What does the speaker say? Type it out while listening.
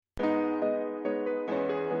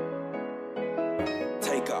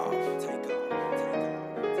off.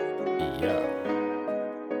 Yeah.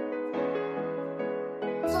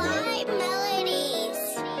 Fly Melodies.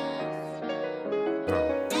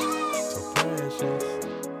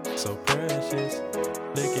 So precious.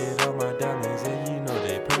 Look at all my diamonds and you know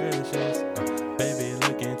they precious. Baby,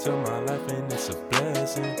 look into my life and it's a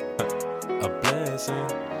blessing. A blessing.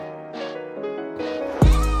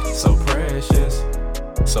 So precious.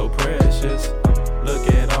 So precious. Look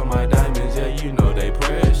at all my diamonds, yeah, you know they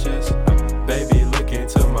precious. Baby, look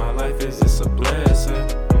into my life, is this a blessing?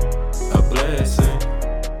 A blessing.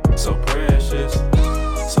 So precious.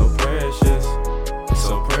 So precious.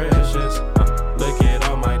 So precious. Look at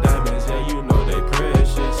all my diamonds, yeah, you know they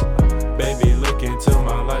precious. Baby, look into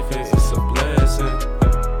my life, is this a blessing?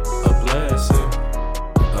 A blessing.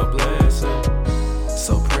 A blessing.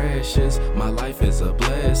 So precious, my life is a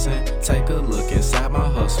blessing. Take a look inside my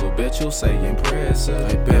hustle, bet you'll say impressive.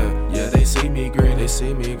 I bet, yeah, they see me great, they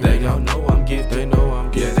see me great. They all know I'm gifted, they know I'm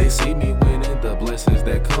gifted. Yeah, they see me winning, the blessings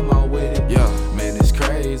that come out with it. Yeah, man, it's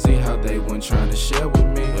crazy how they weren't trying to share with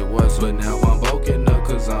me. It was, but now I'm woken up,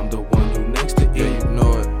 cause I'm the one who next to it. Yeah, you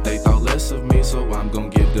know it. They thought less of me, so I'm gonna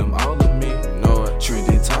give them all of me. You know it.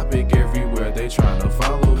 Trending topic everywhere, they trying to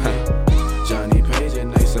follow me. Johnny Page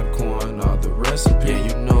and Cfnquann, all the recipes. Yeah,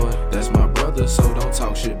 you know it. That's my brother, so don't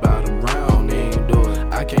talk shit about him round. He ain't do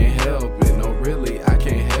it. I can't help it, no, really, I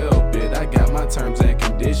can't help it. I got my terms and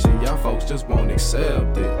conditions, y'all folks just won't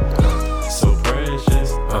accept it. So precious,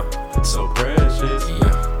 so precious.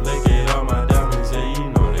 Yeah. Look at all my diamonds, yeah, you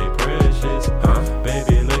know they precious.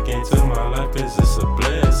 Baby, look into my life, is this a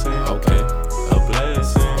blessing? Okay, a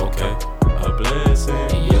blessing. Okay, a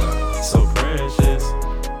blessing. Yeah. So precious,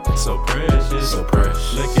 so precious, so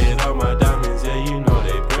precious. Look at all my diamonds, yeah, you know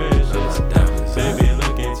they precious. Baby,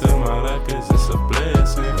 look into my life, cause it's a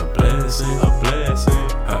blessing. A blessing, a blessing,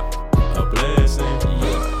 a blessing.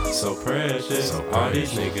 Yeah. So precious. So all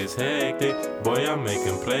these niggas hectic. Boy, I'm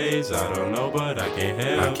making plays, I don't know, but I can't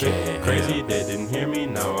help it. Crazy they didn't hear me,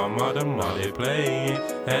 now I'm out them all they playing.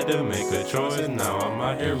 Had to make a choice, now I'm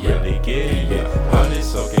out here really getting it. All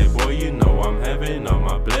this okay, boy, you know I'm having all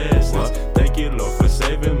my blessings. Thank you, Lord, for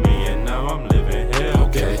saving me, and now I'm living hell.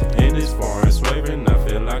 In this foreign swerving, I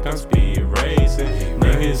feel like I'm speed racing.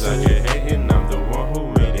 Niggas out here hating,